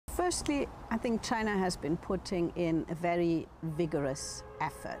Firstly, I think China has been putting in a very vigorous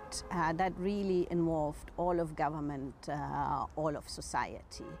effort that really involved all of government, all of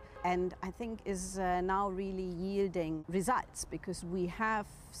society. And I think is now really yielding results, because we have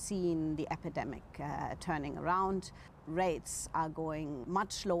seen the epidemic turning around. Rates are going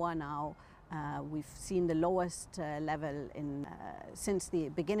much lower now. We've seen the lowest level since the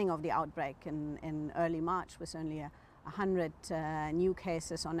beginning of the outbreak in early March, with only 100 new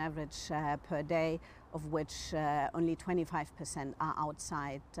cases on average per day, of which only 25% are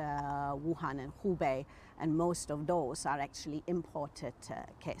outside Wuhan and Hubei, and most of those are actually imported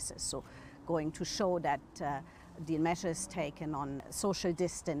cases. So going to show that the measures taken on social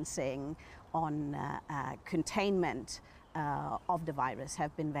distancing, on containment of the virus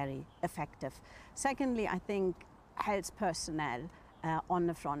have been very effective. Secondly, I think health personnel on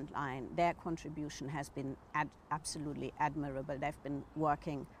the front line, their contribution has been absolutely admirable. They've been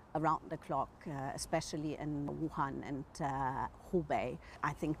working around the clock, especially in Wuhan and Hubei.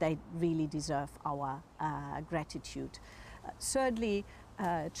 I think they really deserve our gratitude. Thirdly,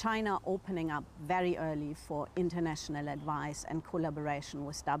 China opening up very early for international advice and collaboration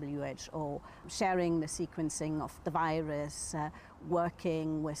with WHO, sharing the sequencing of the virus,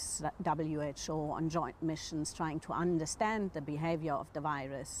 working with WHO on joint missions, trying to understand the behavior of the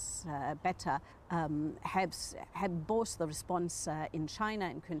virus better, helps both the response in China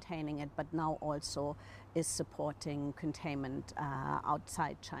in containing it, but now also is supporting containment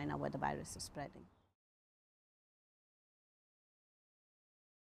outside China, where the virus is spreading.